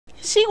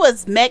She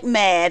was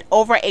mad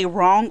over a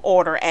wrong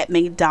order at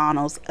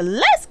McDonald's.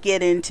 Let's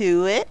get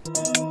into it.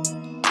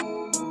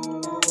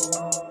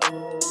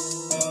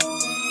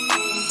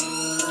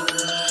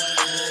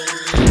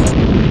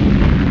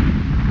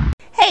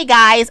 Hey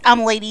guys,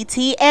 I'm Lady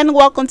T and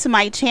welcome to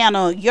my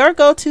channel, your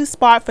go-to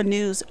spot for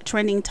news,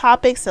 trending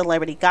topics,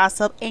 celebrity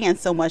gossip, and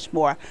so much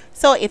more.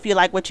 So if you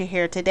like what you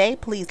hear today,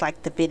 please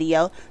like the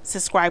video,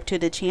 subscribe to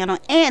the channel,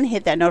 and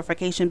hit that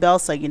notification bell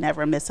so you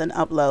never miss an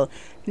upload.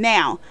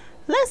 Now,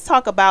 let's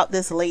talk about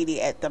this lady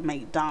at the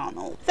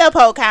McDonald's. The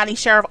Polk County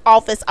Sheriff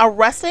Office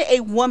arrested a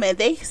woman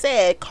they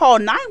said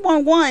called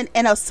 911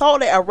 and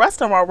assaulted a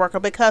restaurant worker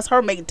because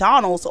her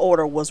McDonald's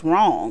order was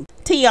wrong.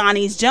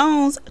 Tianis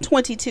Jones,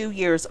 22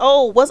 years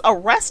old, was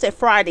arrested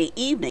Friday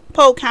evening.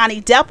 Polk County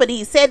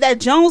deputies said that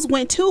Jones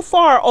went too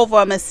far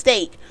over a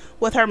mistake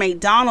with her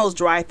McDonald's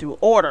drive-thru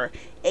order: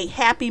 a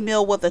Happy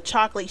Meal with a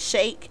chocolate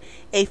shake,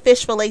 a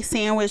fish fillet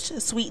sandwich,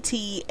 sweet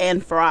tea,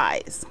 and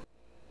fries.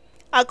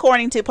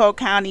 According to Polk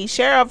County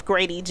Sheriff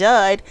Grady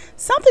Judd,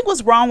 something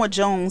was wrong with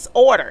Jones'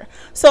 order,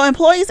 so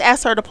employees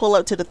asked her to pull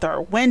up to the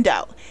third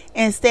window.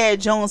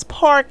 Instead, Jones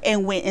parked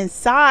and went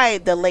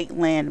inside the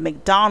Lakeland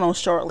McDonald's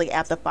shortly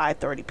after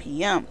 5:30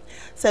 p.m.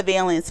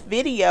 Surveillance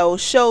video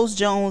shows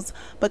Jones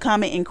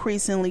becoming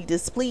increasingly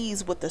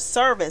displeased with the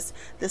service,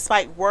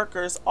 despite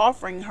workers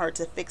offering her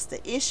to fix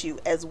the issue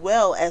as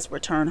well as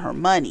return her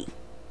money.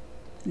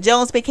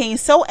 Jones became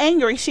so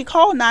angry she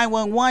called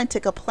 911 to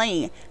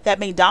complain that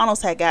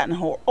McDonald's had gotten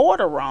her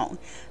order wrong.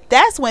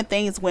 That's when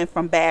things went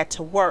from bad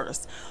to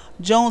worse.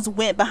 Jones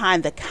went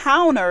behind the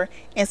counter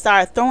and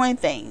started throwing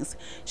things.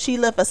 She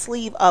lifted a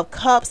sleeve of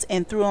cups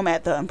and threw them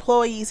at the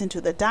employees into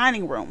the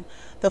dining room.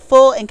 The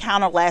full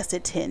encounter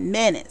lasted 10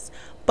 minutes,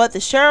 but the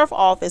sheriff's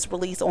office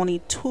released only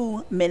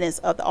 2 minutes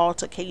of the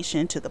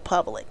altercation to the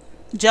public.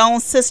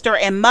 Jones' sister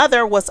and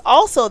mother was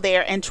also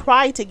there and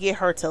tried to get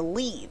her to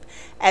leave.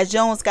 As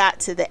Jones got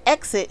to the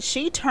exit,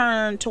 she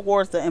turned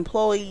towards the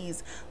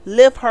employees,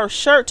 lift her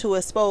shirt to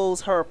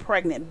expose her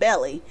pregnant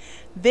belly,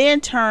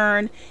 then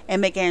turned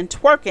and began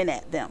twerking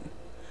at them.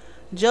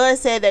 Judge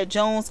said that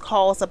Jones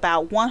caused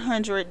about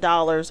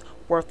 $100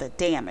 worth of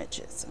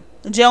damages.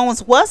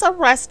 Jones was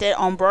arrested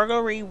on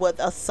burglary with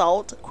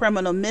assault,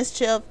 criminal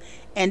mischief,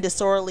 and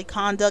disorderly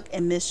conduct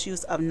and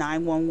misuse of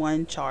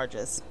 911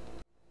 charges.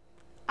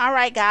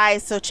 Alright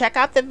guys, so check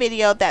out the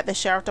video that the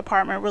Sheriff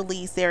Department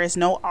released. There is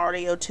no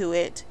audio to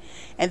it,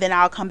 and then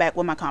I'll come back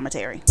with my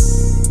commentary.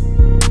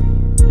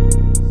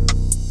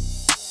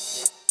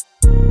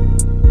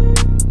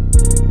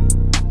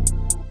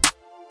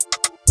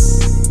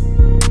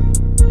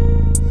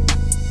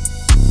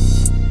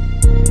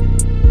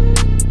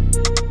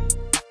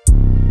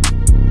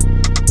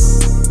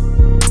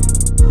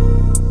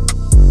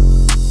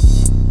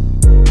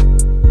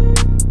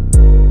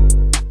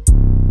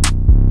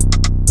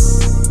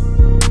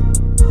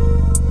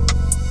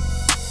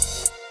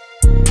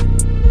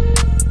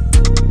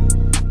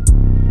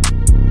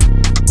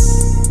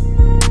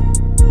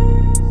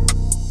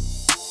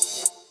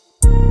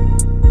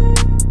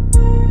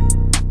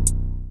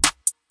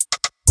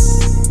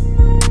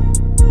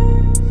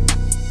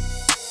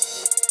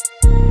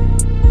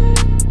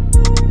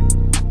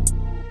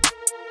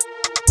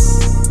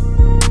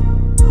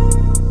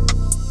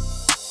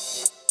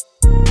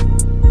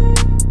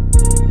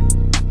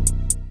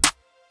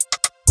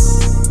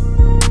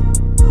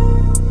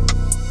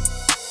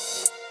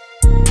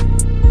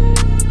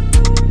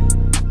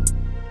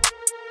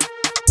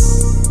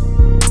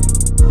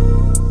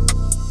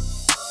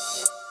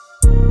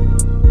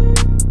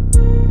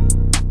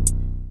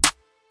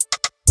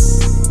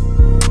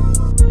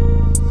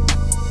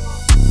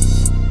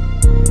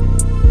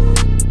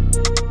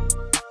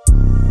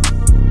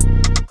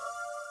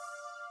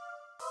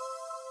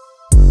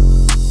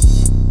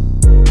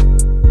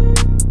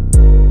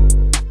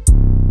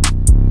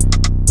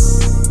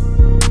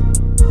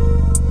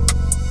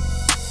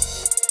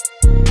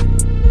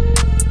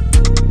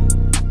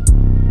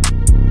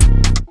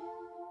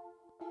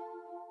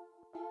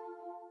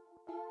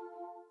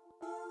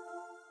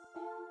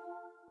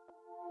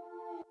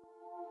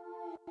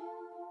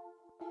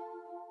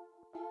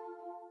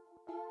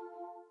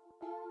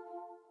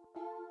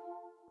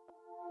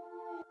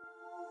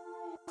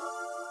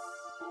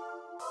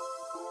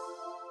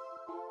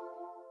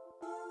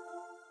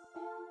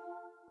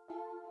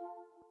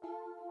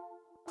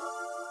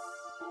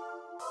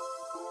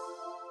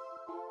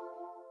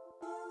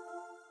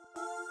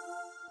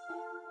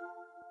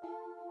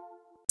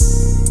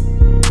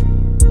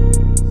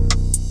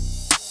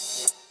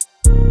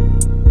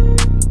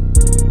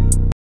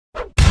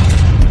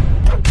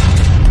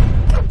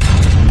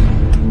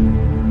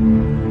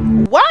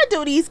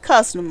 do these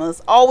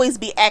customers always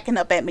be acting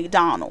up at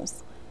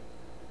McDonald's?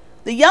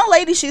 The young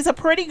lady, she's a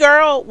pretty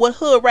girl with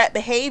hood rat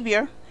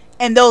behavior,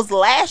 and those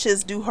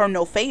lashes do her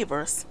no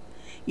favors.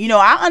 You know,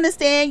 I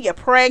understand you're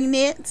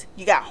pregnant,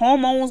 you got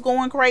hormones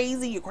going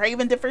crazy, you're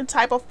craving different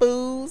type of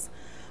foods,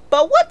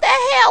 but what the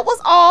hell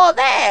was all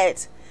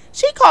that?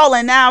 She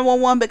calling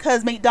 911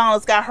 because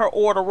McDonald's got her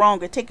order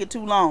wrong or taking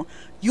too long.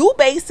 You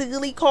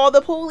basically call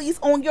the police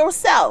on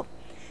yourself.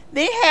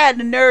 They had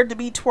the nerve to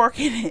be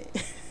twerking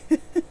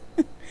it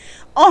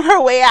on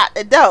her way out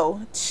the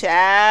door.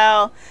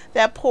 Child,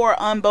 that poor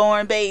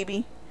unborn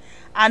baby.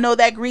 I know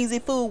that greasy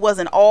food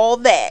wasn't all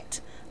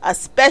that,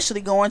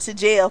 especially going to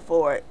jail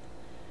for it.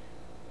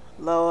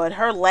 Lord,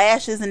 her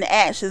lashes and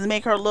actions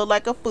make her look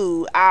like a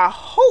fool. I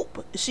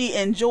hope she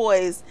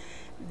enjoys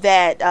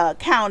that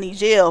county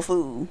jail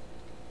food.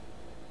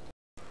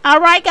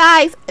 Alright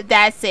guys,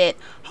 that's it.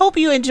 Hope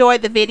you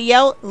enjoyed the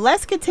video.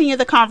 Let's continue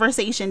the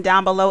conversation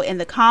down below in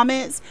the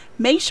comments.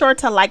 Make sure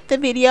to like the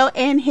video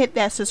and hit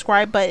that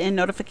subscribe button and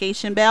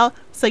notification bell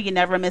so you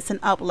never miss an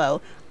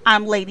upload.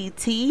 I'm Lady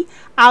T.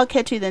 I'll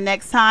catch you the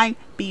next time.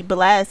 Be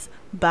blessed.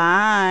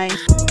 Bye.